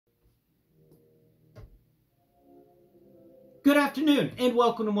Good afternoon and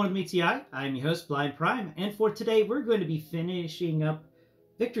welcome to More Than Meets the Eye. I'm your host, Blind Prime, and for today we're going to be finishing up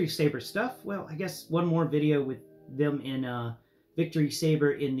Victory-Saber stuff. Well, I guess one more video with them in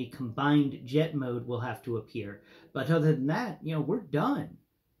Victory-Saber in the combined jet mode will have to appear. But other than that, we're done.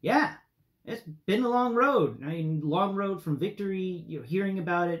 Yeah, it's been a long road. I mean, long road from Victory, hearing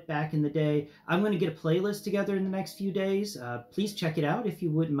about it back in the day. I'm going to get a playlist together in the next few days. Please check it out if you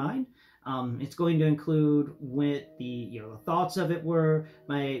wouldn't mind. It's going to include what the thoughts of it were,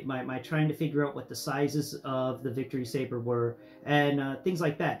 my trying to figure out what the sizes of the Victory-Saber were, and things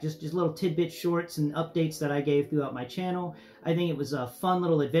like that. Just little tidbit shorts and updates that I gave throughout my channel. I think it was a fun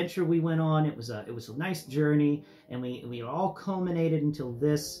little adventure we went on. It was a nice journey, and we all culminated until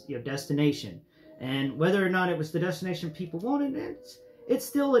this destination. And whether or not it was the destination people wanted, it's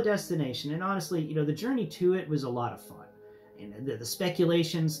still a destination. And honestly, the journey to it was a lot of fun. And the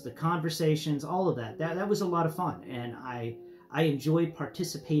speculations, the conversations, all of that was a lot of fun, and I enjoyed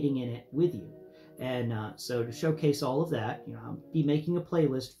participating in it with you. And so to showcase all of that, I'll be making a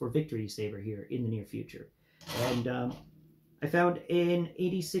playlist for Victory-Saber here in the near future. And I found an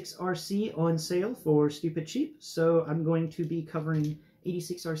 86 RC on sale for stupid cheap, so I'm going to be covering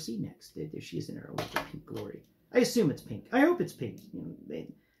 86 RC next. There she is in her electric pink glory. I assume it's pink. I hope it's pink. They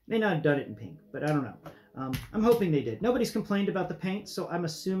may not have done it in pink, but I don't know. I'm hoping they did. Nobody's complained about the paint, so I'm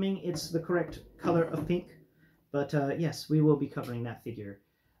assuming it's the correct color of pink. But yes, we will be covering that figure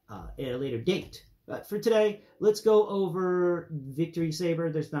at a later date. But for today, let's go over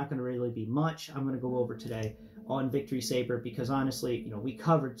Victory-Saber. There's not going to really be much I'm going to go over today on Victory-Saber because honestly, we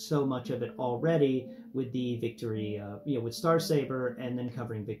covered so much of it already with the Victory, with Star-Saber and then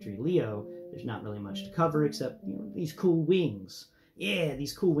covering Victory-Leo. There's not really much to cover except, these cool wings. Yeah,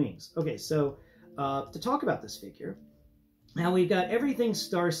 these cool wings. Okay, so to talk about this figure, now we've got everything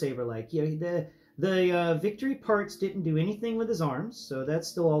Star-Saber-like. The Victory parts didn't do anything with his arms, so that's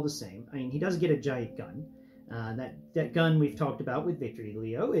still all the same. I mean, he does get a giant gun. That gun we've talked about with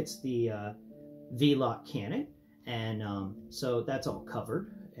Victory-Leo. It's the V-Lock cannon, and so that's all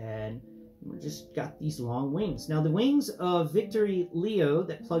covered. And we just got these long wings. Now, the wings of Victory-Leo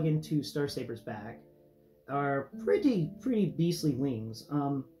that plug into Star-Saber's back are pretty beastly wings.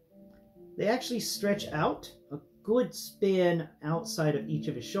 They actually stretch out a good span outside of each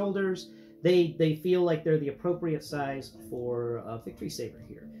of his shoulders. They feel like they're the appropriate size for Victory-Saber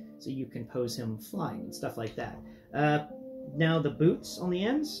here. So you can pose him flying and stuff like that. Now the boots on the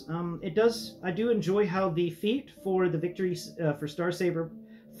ends, I do enjoy how the feet for the for Star-Saber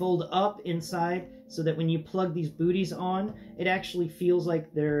fold up inside so that when you plug these booties on, it actually feels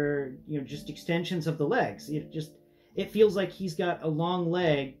like they're, just extensions of the legs. It feels like he's got a long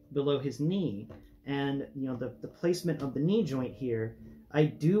leg below his knee. And, the placement of the knee joint here, I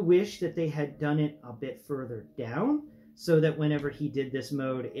do wish that they had done it a bit further down so that whenever he did this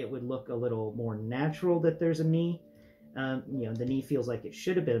mode, it would look a little more natural that there's a knee. The knee feels like it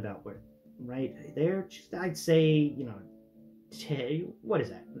should have been about right there. Just, I'd say, what is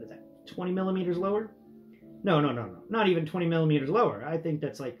that? 20 millimeters lower? No. Not even 20 millimeters lower. I think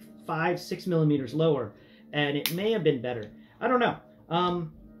that's like 5-6 millimeters lower. And it may have been better. I don't know.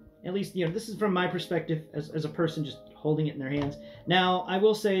 At least, this is from my perspective as a person just holding it in their hands. Now, I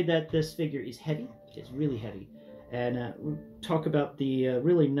will say that this figure is heavy. It's really heavy. And we'll talk about the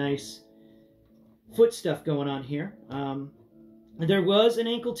really nice foot stuff going on here. There was an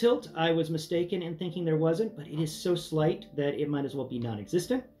ankle tilt. I was mistaken in thinking there wasn't, but it is so slight that it might as well be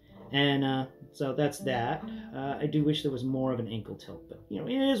non-existent. And so that's that. I do wish there was more of an ankle tilt, but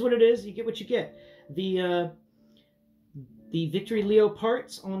it is what it is. You get what you get. The Victory-Leo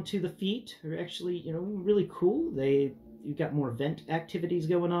parts onto the feet are actually, really cool. You've got more vent activities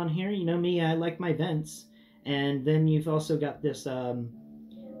going on here. You know me, I like my vents. And then you've also got this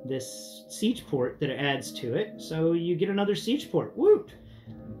this siege port that adds to it. So you get another siege port. Woot!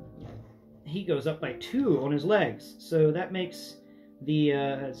 He goes up by 2 on his legs. So that makes the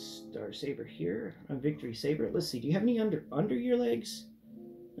Star-Saber here, a Victory-Saber. Let's see, do you have any under your legs?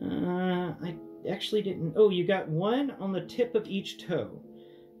 I actually didn't. Oh, you got one on the tip of each toe,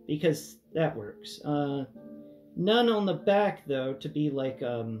 because that works. None on the back, though, to be like,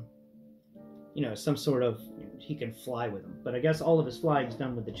 some sort of, he can fly with them. But I guess all of his flying is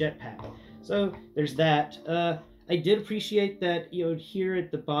done with the jetpack. So there's that. I did appreciate that, here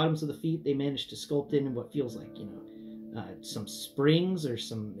at the bottoms of the feet, they managed to sculpt in what feels like, some springs or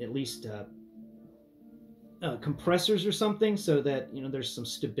some, at least, compressors or something, so that there's some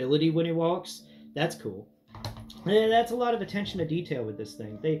stability when he walks. That's cool. And that's a lot of attention to detail with this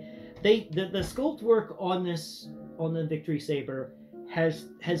thing. The sculpt work on the Victory-Saber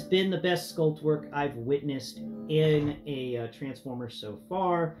has been the best sculpt work I've witnessed in a Transformer so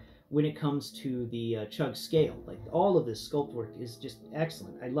far when it comes to the Chug scale. Like, all of this sculpt work is just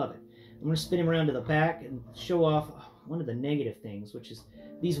excellent. I love it. I'm going to spin him around to the back and show off one of the negative things, which is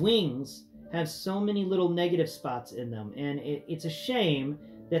these wings have so many little negative spots in them, and it's a shame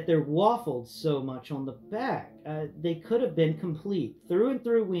that they're waffled so much on the back. They could have been complete through and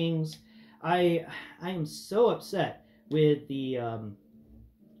through wings. I am so upset with the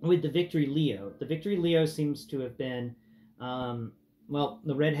Victory-Leo. The Victory-Leo seems to have been, well,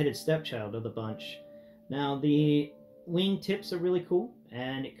 the redheaded stepchild of the bunch. Now, the wing tips are really cool,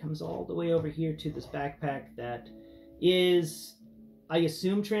 and it comes all the way over here to this backpack that is, I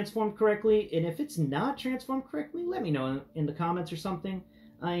assume, transformed correctly. And if it's not transformed correctly, let me know in the comments or something.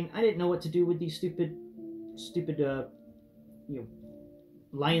 I didn't know what to do with these stupid,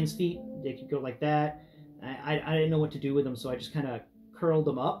 lion's feet. They could go like that. I didn't know what to do with them, so I just kind of curled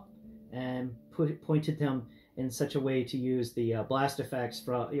them up and pointed them in such a way to use the blast effects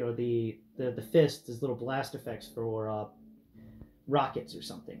for, the fist as little blast effects for rockets or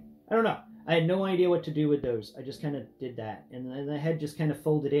something. I don't know. I had no idea what to do with those. I just kind of did that, and then the head just kind of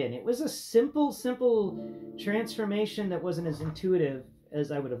folded in. It was a simple transformation that wasn't as intuitive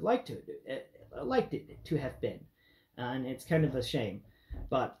as I would have liked it to have been, and it's kind of a shame.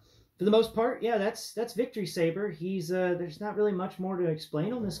 But for the most part, yeah, that's Victory-Saber. He's there's not really much more to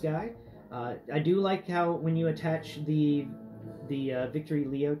explain on this guy. I do like how when you attach the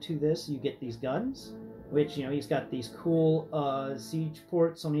Victory-Leo to this, you get these guns, which, he's got these cool siege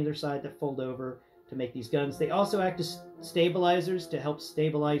ports on either side that fold over to make these guns. They also act as stabilizers to help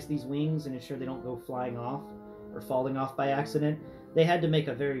stabilize these wings and ensure they don't go flying off or falling off by accident. They had to make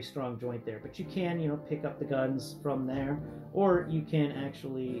a very strong joint there, but you can, pick up the guns from there, or you can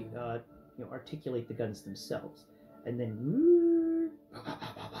actually, articulate the guns themselves, and then,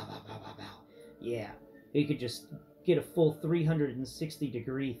 yeah, you could just get a full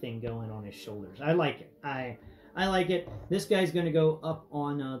 360-degree thing going on his shoulders. I like it. I like it. This guy's going to go up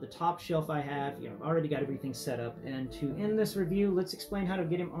on the top shelf I have. I've already got everything set up. And to end this review, let's explain how to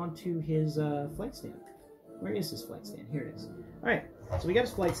get him onto his flight stand. Where is his flight stand? Here it is. All right, so we got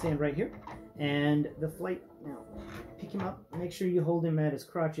his flight stand right here. And the flight, now, pick him up. Make sure you hold him at his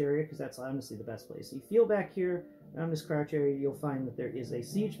crotch area, because that's honestly the best place. You feel back here around this crotch area, you'll find that there is a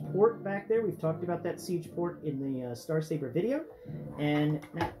siege port back there. We've talked about that siege port in the Star-Saber video. And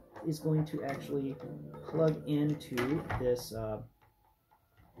that is going to actually plug into this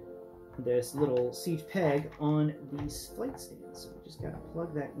this little siege peg on these flight stands. So we just got to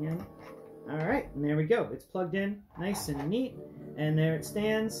plug that in. Alright, and there we go. It's plugged in, nice and neat, and there it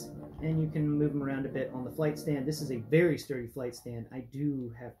stands, and you can move them around a bit on the flight stand. This is a very sturdy flight stand. I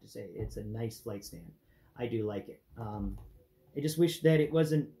do have to say, it's a nice flight stand. I do like it. I just wish that it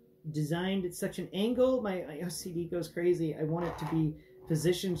wasn't designed at such an angle. My OCD goes crazy. I want it to be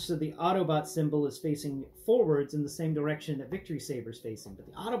positioned so the Autobot symbol is facing forwards in the same direction that Victory-Saber is facing, but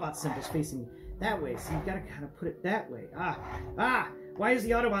the Autobot symbol is facing that way, so you've got to kind of put it that way. Why is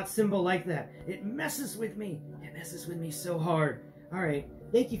the Autobot symbol like that? It messes with me. It messes with me so hard. Alright,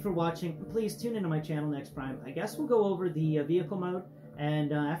 thank you for watching. Please tune into my channel next Prime. I guess we'll go over the vehicle mode,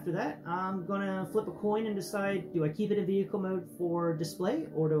 and after that, I'm going to flip a coin and decide, do I keep it in vehicle mode for display,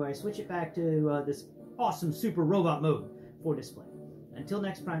 or do I switch it back to this awesome super robot mode for display? Until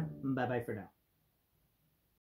next Prime, bye-bye for now.